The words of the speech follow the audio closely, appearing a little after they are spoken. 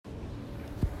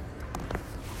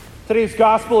Today's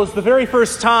gospel is the very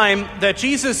first time that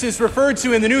Jesus is referred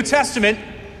to in the New Testament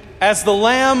as the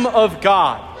Lamb of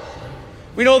God.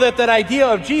 We know that idea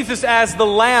of Jesus as the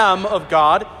Lamb of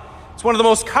God, it's one of the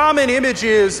most common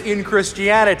images in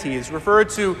Christianity. It's referred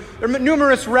to, there are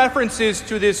numerous references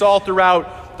to this all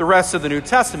throughout the rest of the New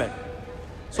Testament.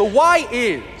 So why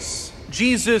is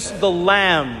Jesus the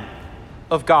Lamb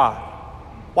of God?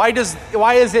 Why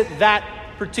is it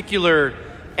that particular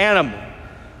animal?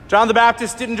 John the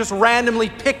Baptist didn't just randomly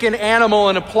pick an animal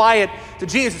and apply it to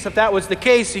Jesus. If that was the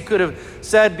case, he could have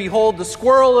said, behold the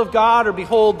squirrel of God, or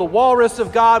behold the walrus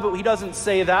of God, but he doesn't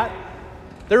say that.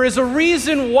 There is a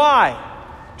reason why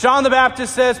John the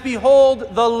Baptist says,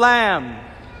 behold the Lamb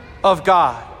of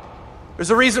God.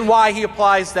 There's a reason why he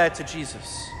applies that to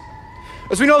Jesus.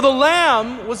 As we know, the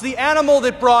lamb was the animal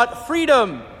that brought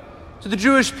freedom to the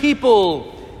Jewish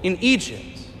people in Egypt.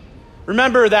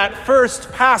 Remember that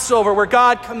first Passover where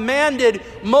God commanded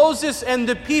Moses and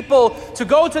the people to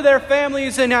go to their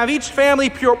families and have each family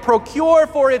procure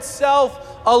for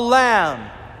itself a lamb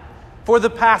for the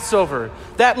Passover.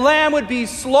 That lamb would be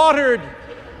slaughtered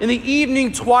in the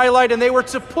evening twilight, and they were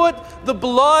to put the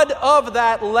blood of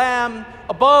that lamb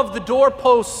above the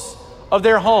doorposts of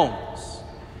their homes.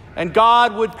 And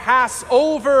God would pass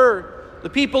over the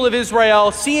people of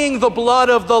Israel, seeing the blood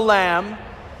of the lamb,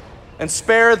 and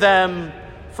spare them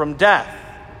from death.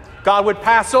 God would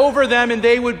pass over them and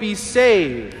they would be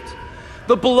saved.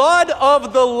 The blood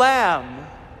of the lamb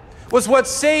was what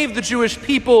saved the Jewish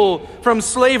people from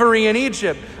slavery in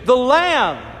Egypt. The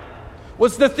lamb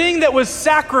was the thing that was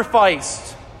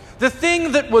sacrificed, the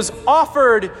thing that was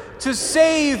offered to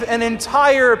save an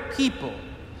entire people,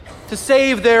 to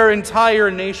save their entire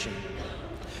nation.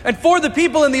 And for the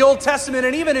people in the Old Testament,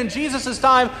 and even in Jesus'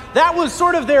 time, that was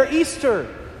sort of their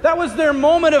Easter. That was their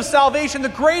moment of salvation, the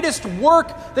greatest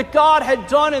work that God had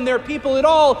done in their people. It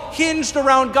all hinged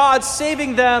around God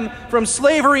saving them from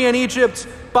slavery in Egypt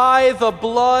by the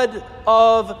blood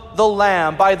of the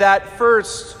Lamb, by that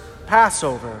first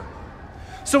Passover.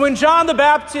 So when John the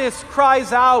Baptist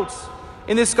cries out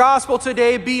in this gospel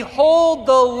today, behold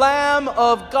the Lamb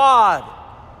of God,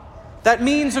 that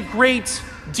means a great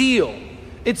deal.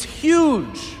 It's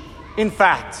huge, in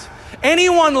fact.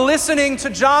 Anyone listening to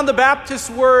John the Baptist's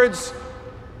words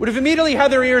would have immediately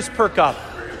had their ears perk up.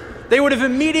 They would have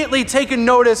immediately taken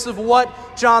notice of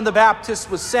what John the Baptist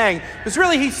was saying. Because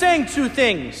really, he's saying two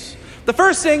things. The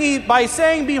first thing, by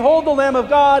saying, behold the Lamb of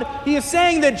God, he is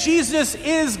saying that Jesus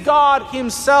is God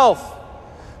himself.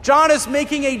 John is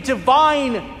making a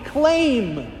divine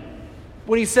claim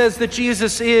when he says that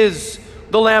Jesus is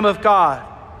the Lamb of God.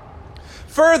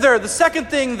 Further, the second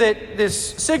thing that this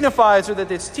signifies, or that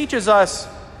this teaches us,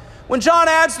 when John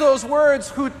adds those words,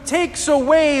 who takes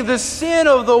away the sin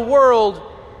of the world,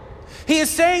 he is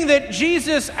saying that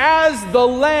Jesus as the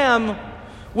Lamb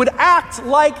would act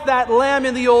like that lamb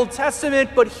in the Old Testament,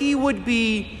 but he would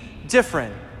be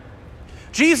different.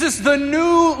 Jesus, the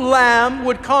new Lamb,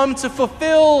 would come to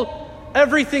fulfill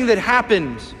everything that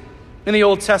happened in the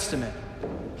Old Testament.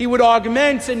 He would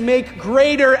augment and make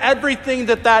greater everything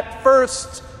that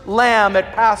first lamb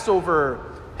at Passover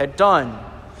had done.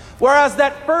 Whereas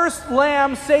that first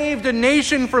lamb saved a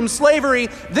nation from slavery,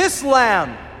 this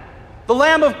lamb, the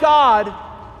Lamb of God,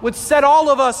 would set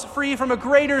all of us free from a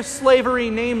greater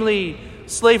slavery, namely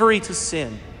slavery to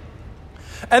sin.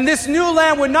 And this new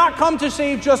lamb would not come to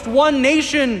save just one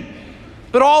nation,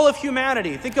 but all of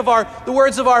humanity. Think of the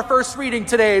words of our first reading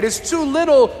today. It is too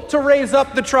little to raise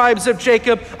up the tribes of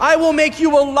Jacob. I will make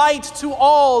you a light to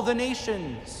all the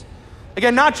nations.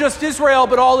 Again, not just Israel,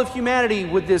 but all of humanity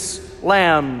would this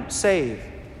lamb save.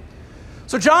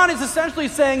 So John is essentially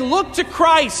saying, look to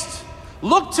Christ.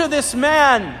 Look to this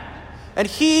man, and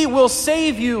he will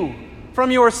save you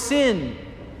from your sin.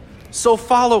 So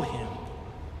follow him.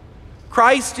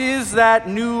 Christ is that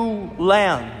new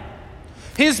lamb.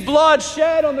 His blood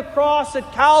shed on the cross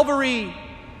at Calvary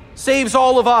saves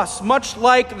all of us, much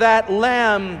like that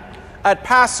lamb at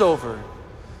Passover.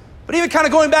 But even kind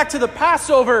of going back to the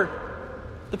Passover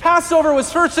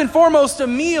was first and foremost a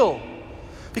meal,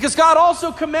 because God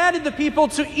also commanded the people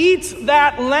to eat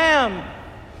that lamb,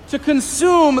 to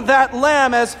consume that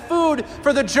lamb as food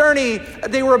for the journey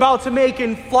they were about to make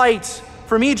in flight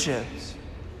from Egypt.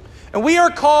 And we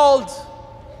are called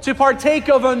to partake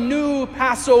of a new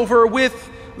Passover with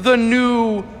the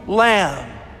new Lamb.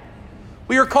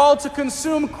 We are called to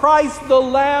consume Christ, the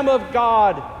Lamb of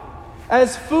God,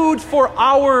 as food for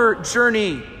our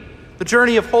journey, the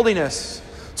journey of holiness,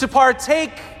 to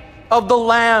partake of the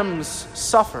Lamb's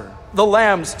Supper.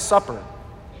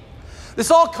 This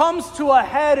all comes to a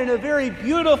head in a very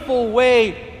beautiful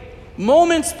way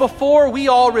moments before we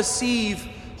all receive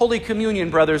Holy Communion,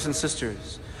 brothers and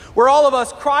sisters, where all of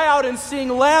us cry out and sing,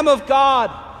 Lamb of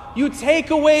God, you take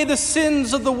away the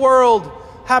sins of the world,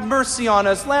 have mercy on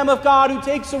us. Lamb of God, who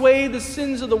takes away the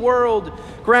sins of the world,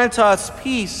 grant us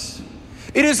peace.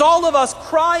 It is all of us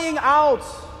crying out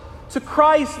to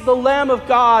Christ, the Lamb of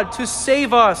God, to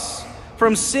save us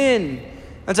from sin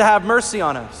and to have mercy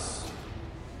on us.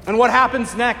 And what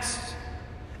happens next?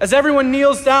 As everyone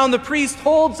kneels down, the priest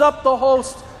holds up the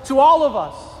host to all of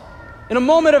us in a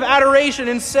moment of adoration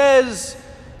and says,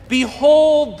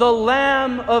 Behold the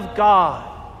Lamb of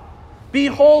God.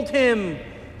 Behold him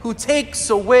who takes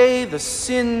away the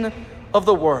sin of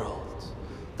the world.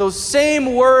 Those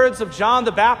same words of John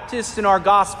the Baptist in our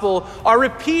gospel are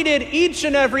repeated each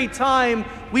and every time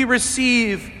we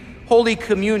receive Holy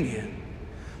Communion.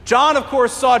 John, of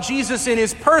course, saw Jesus in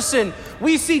his person.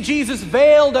 We see Jesus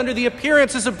veiled under the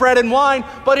appearances of bread and wine,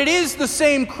 but it is the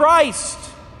same Christ.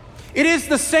 It is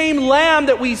the same Lamb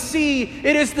that we see.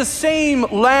 It is the same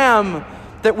Lamb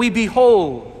that we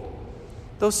behold.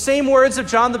 Those same words of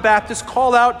John the Baptist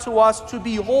call out to us to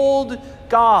behold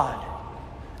God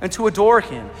and to adore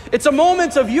him. It's a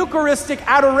moment of Eucharistic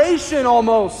adoration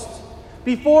almost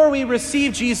before we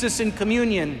receive Jesus in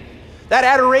communion. That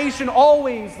adoration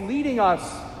always leading us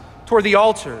toward the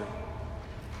altar.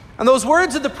 And those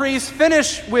words of the priest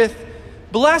finish with,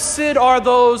 Blessed are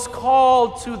those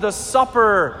called to the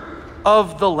supper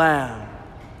of the Lamb.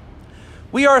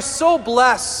 We are so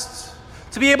blessed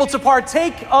to be able to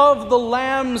partake of the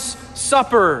Lamb's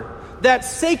Supper, that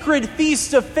sacred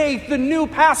feast of faith, the new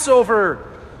Passover,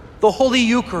 the Holy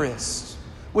Eucharist,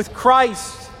 with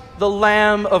Christ, the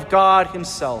Lamb of God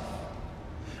himself.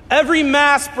 Every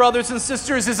Mass, brothers and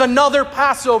sisters, is another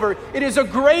Passover. It is a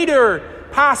greater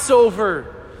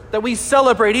Passover that we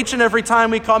celebrate each and every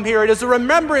time we come here. It is a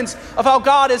remembrance of how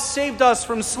God has saved us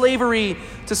from slavery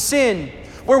to sin,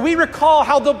 where we recall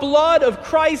how the blood of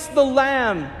Christ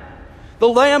the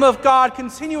Lamb of God,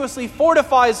 continuously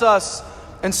fortifies us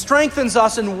and strengthens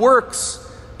us and works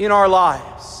in our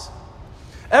lives.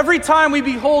 Every time we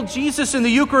behold Jesus in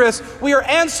the Eucharist, we are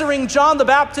answering John the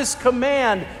Baptist's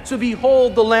command to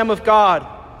behold the Lamb of God.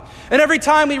 And every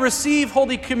time we receive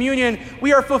Holy Communion,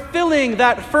 we are fulfilling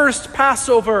that first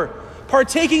Passover,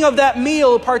 partaking of that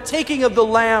meal, partaking of the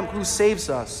Lamb who saves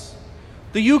us.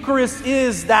 The Eucharist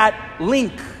is that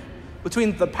link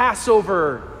between the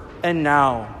Passover and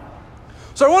now.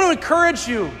 So I want to encourage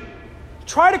you,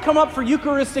 try to come up for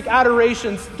Eucharistic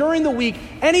adorations during the week,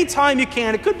 anytime you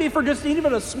can. It could be for just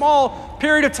even a small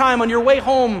period of time on your way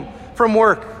home from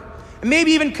work. And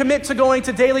maybe even commit to going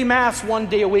to daily Mass one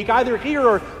day a week, either here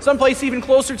or someplace even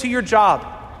closer to your job.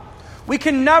 We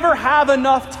can never have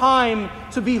enough time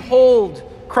to behold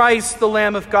Christ, the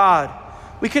Lamb of God.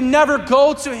 We can never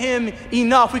go to him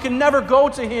enough. We can never go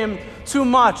to him too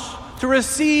much to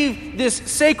receive this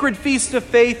sacred feast of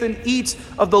faith and eat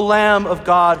of the Lamb of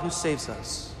God who saves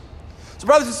us. So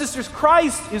brothers and sisters,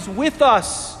 Christ is with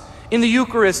us in the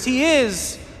Eucharist. He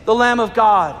is the Lamb of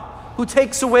God who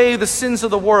takes away the sins of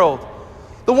the world,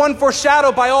 the one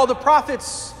foreshadowed by all the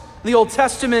prophets in the Old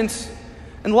Testament.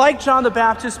 And like John the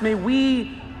Baptist, may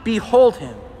we behold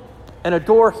him and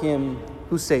adore him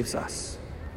who saves us.